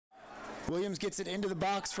Williams gets it into the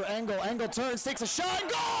box for Engel. Engel turns, takes a shot, and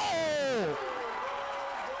goal!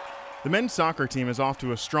 The men's soccer team is off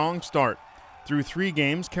to a strong start. Through 3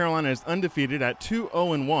 games, Carolina is undefeated at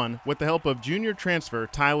 2-0-1 with the help of junior transfer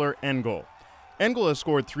Tyler Engel. Engel has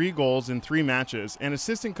scored 3 goals in 3 matches, and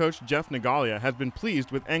assistant coach Jeff Nagalia has been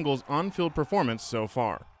pleased with Engel's on-field performance so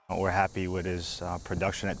far. We're happy with his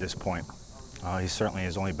production at this point. He certainly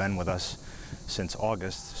has only been with us since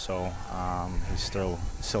August, so he's still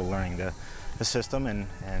learning the system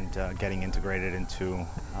and getting integrated into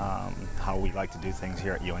how we like to do things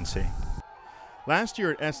here at UNC. Last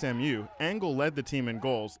year at SMU, Engel led the team in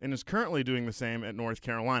goals and is currently doing the same at North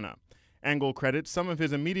Carolina. Engel credits some of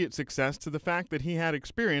his immediate success to the fact that he had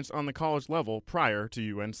experience on the college level prior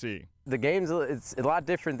to UNC. The game's it's a lot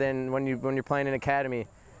different than when you're playing in academy,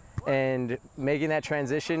 and making that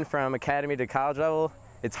transition from academy to college level,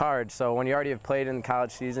 it's hard. So when you already have played in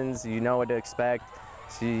college seasons, you know what to expect.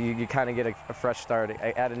 So you kind of get a fresh start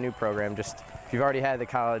at a new program, just if you've already had the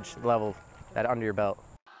college level under your belt.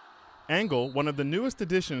 Engel, one of the newest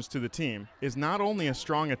additions to the team, is not only a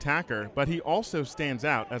strong attacker, but he also stands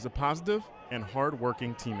out as a positive and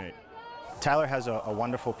hard-working teammate. Tyler has a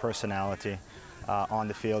wonderful personality on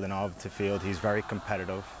the field and off the field. He's very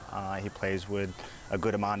competitive. He plays with a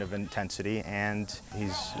good amount of intensity, and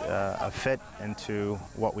he's a fit into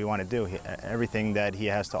what we want to do. Everything that he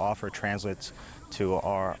has to offer translates to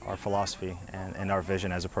our philosophy and our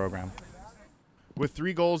vision as a program. With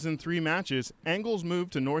 3 goals in 3 matches, Engel's move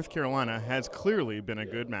to North Carolina has clearly been a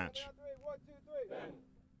good match.